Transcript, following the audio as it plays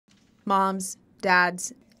moms,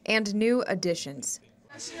 dads, and new additions.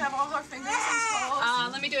 Does she have all her fingers and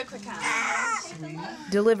toes? Let me do a quick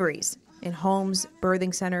count. Deliveries in homes,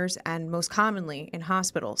 birthing centers, and most commonly in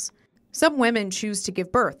hospitals. Some women choose to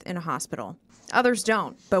give birth in a hospital. Others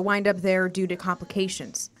don't, but wind up there due to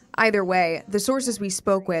complications. Either way, the sources we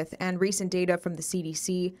spoke with and recent data from the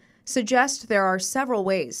CDC suggest there are several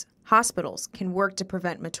ways hospitals can work to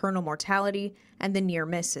prevent maternal mortality and the near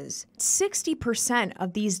misses. 60%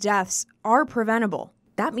 of these deaths are preventable.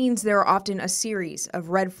 That means there are often a series of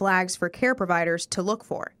red flags for care providers to look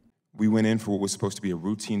for. We went in for what was supposed to be a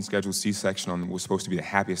routine scheduled C-section on what was supposed to be the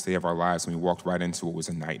happiest day of our lives, and we walked right into what was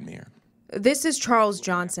a nightmare. This is Charles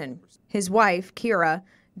Johnson. His wife, Kira,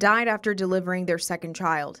 died after delivering their second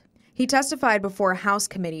child. He testified before a House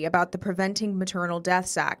committee about the Preventing Maternal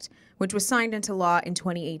Deaths Act, which was signed into law in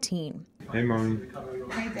 2018. Hey, Mommy.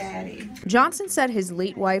 Hey, Daddy. Johnson said his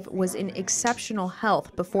late wife was in exceptional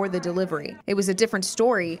health before the delivery. It was a different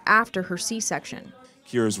story after her C-section.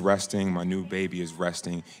 Kira's resting, my new baby is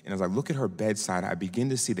resting, and as I look at her bedside, I begin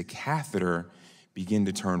to see the catheter begin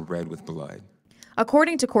to turn red with blood.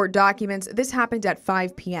 According to court documents, this happened at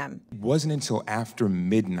 5 p.m. It wasn't until after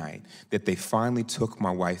midnight that they finally took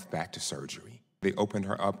my wife back to surgery. They opened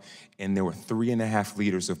her up, and there were 3.5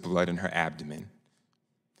 liters of blood in her abdomen,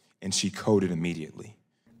 and she coded immediately.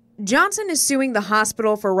 Johnson is suing the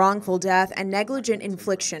hospital for wrongful death and negligent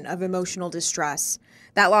infliction of emotional distress.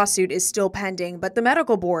 That lawsuit is still pending, but the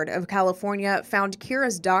Medical Board of California found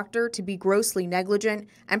Kira's doctor to be grossly negligent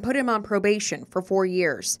and put him on probation for 4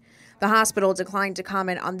 years. The hospital declined to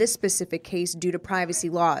comment on this specific case due to privacy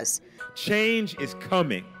laws. Change is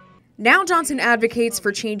coming. Now Johnson advocates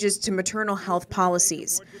for changes to maternal health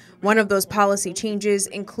policies. One of those policy changes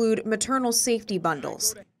include maternal safety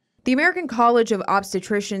bundles. The American College of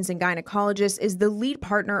Obstetricians and Gynecologists is the lead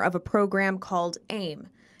partner of a program called AIM,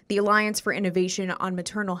 the Alliance for Innovation on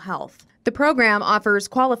Maternal Health. The program offers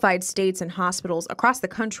qualified states and hospitals across the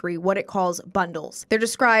country what it calls bundles. They're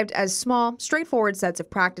described as small, straightforward sets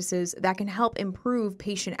of practices that can help improve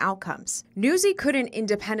patient outcomes. Newsy couldn't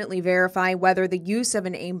independently verify whether the use of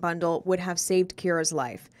an AIM bundle would have saved Kira's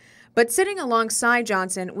life. But sitting alongside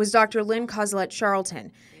Johnson was Dr.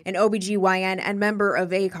 Coslett-Charlton, an OBGYN and member of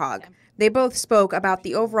ACOG. They both spoke about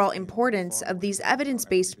the overall importance of these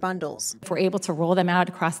evidence-based bundles. If we're able to roll them out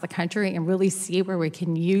across the country and really see where we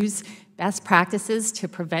can use best practices to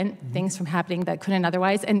prevent things from happening that couldn't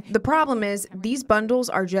otherwise. And the problem is these bundles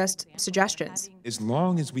are just suggestions. As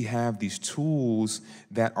long as we have these tools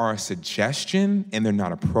that are a suggestion and they're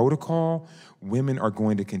not a protocol, women are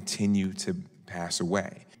going to continue to pass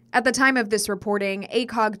away. At the time of this reporting,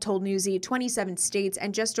 ACOG told Newsy 27 states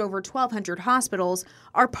and just over 1,200 hospitals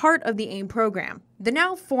are part of the AIM program. The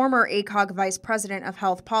now former ACOG Vice President of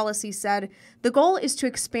Health Policy said the goal is to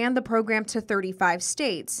expand the program to 35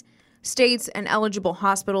 states. States and eligible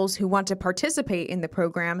hospitals who want to participate in the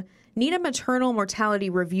program need a Maternal Mortality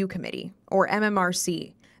Review Committee, or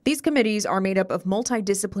MMRC. These committees are made up of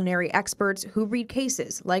multidisciplinary experts who read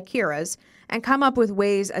cases like Kira's and come up with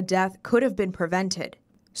ways a death could have been prevented.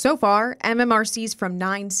 So far, MMRCs from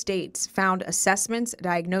 9 states found assessments,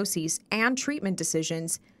 diagnoses, and treatment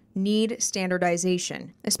decisions need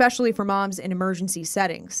standardization, especially for moms in emergency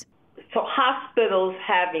settings. So hospitals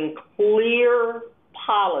having clear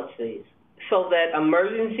policies so that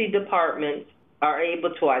emergency departments are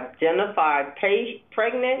able to identify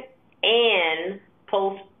pregnant and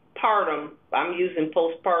postpartum. I'm using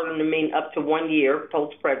postpartum to mean up to 1 year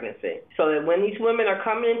post-pregnancy, so that when these women are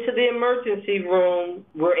coming into the emergency room,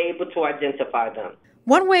 we're able to identify them.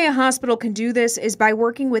 One way a hospital can do this is by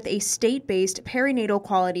working with a state-based perinatal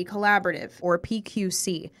quality collaborative, or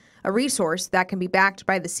PQC, a resource that can be backed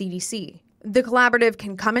by the CDC. The collaborative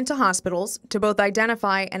can come into hospitals to both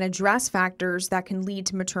identify and address factors that can lead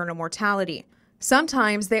to maternal mortality.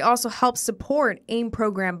 Sometimes they also help support AIM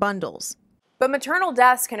program bundles. But maternal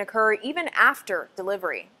deaths can occur even after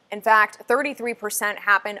delivery. In fact, 33%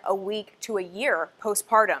 happen a week to a year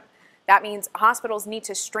postpartum. That means hospitals need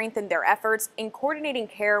to strengthen their efforts in coordinating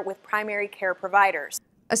care with primary care providers.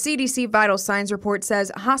 A CDC Vital Signs report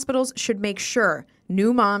says hospitals should make sure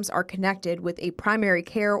new moms are connected with a primary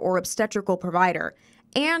care or obstetrical provider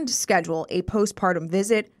and schedule a postpartum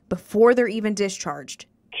visit before they're even discharged.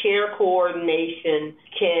 Care coordination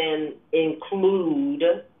can include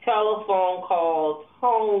telephone calls,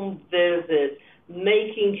 home visits,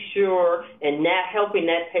 making sure and helping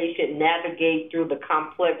that patient navigate through the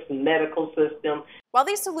complex medical system. While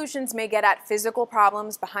these solutions may get at physical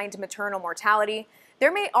problems behind maternal mortality,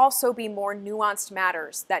 there may also be more nuanced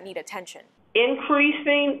matters that need attention.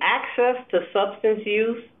 Increasing access to substance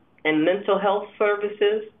use and mental health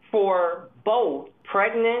services for both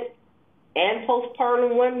pregnant and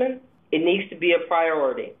postpartum women, it needs to be a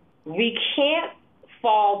priority. We can't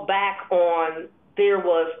fall back on there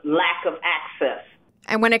was lack of access.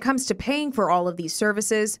 And when it comes to paying for all of these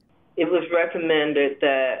services, it was recommended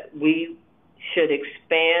that we should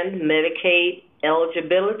expand Medicaid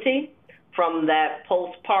eligibility from that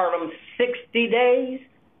postpartum 60 days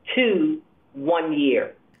to 1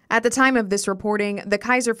 year. At the time of this reporting, the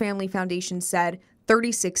Kaiser Family Foundation said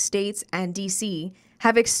 36 states and D.C.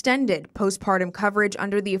 have extended postpartum coverage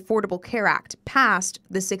under the Affordable Care Act past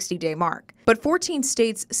the 60-day mark. But 14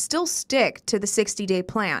 states still stick to the 60-day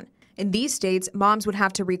plan. In these states, moms would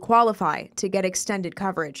have to requalify to get extended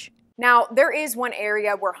coverage. Now, there is one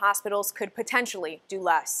area where hospitals could potentially do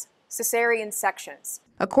less: cesarean sections.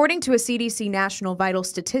 According to a CDC National Vital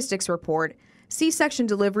Statistics report, C-section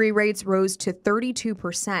delivery rates rose to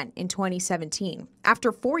 32% in 2017,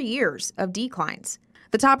 after 4 years of declines.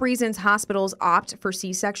 The top reasons hospitals opt for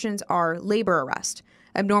C-sections are labor arrest,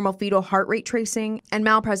 abnormal fetal heart rate tracing, and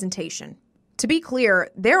malpresentation. To be clear,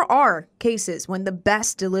 there are cases when the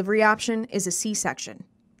best delivery option is a C-section,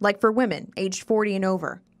 like for women aged 40 and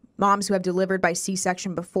over, moms who have delivered by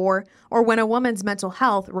C-section before, or when a woman's mental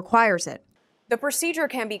health requires it. The procedure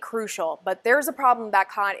can be crucial, but there's a problem that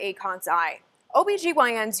caught ACOG's eye.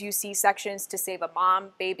 OBGYNs use C-sections to save a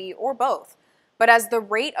mom, baby, or both. But as the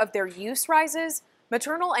rate of their use rises,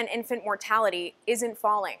 maternal and infant mortality isn't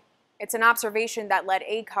falling. It's an observation that led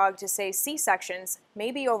ACOG to say C-sections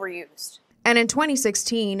may be overused. And in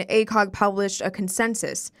 2016, ACOG published a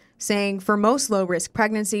consensus saying for most low-risk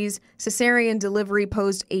pregnancies, cesarean delivery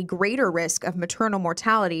posed a greater risk of maternal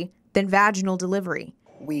mortality than vaginal delivery.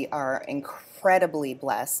 We are incredibly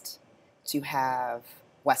blessed to have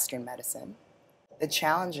Western medicine. The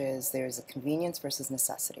challenge is there's a convenience versus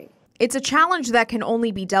necessity. It's a challenge that can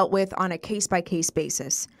only be dealt with on a case-by-case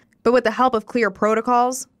basis. But with the help of clear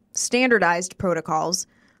protocols, standardized protocols,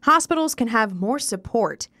 hospitals can have more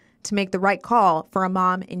support to make the right call for a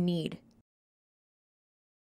mom in need.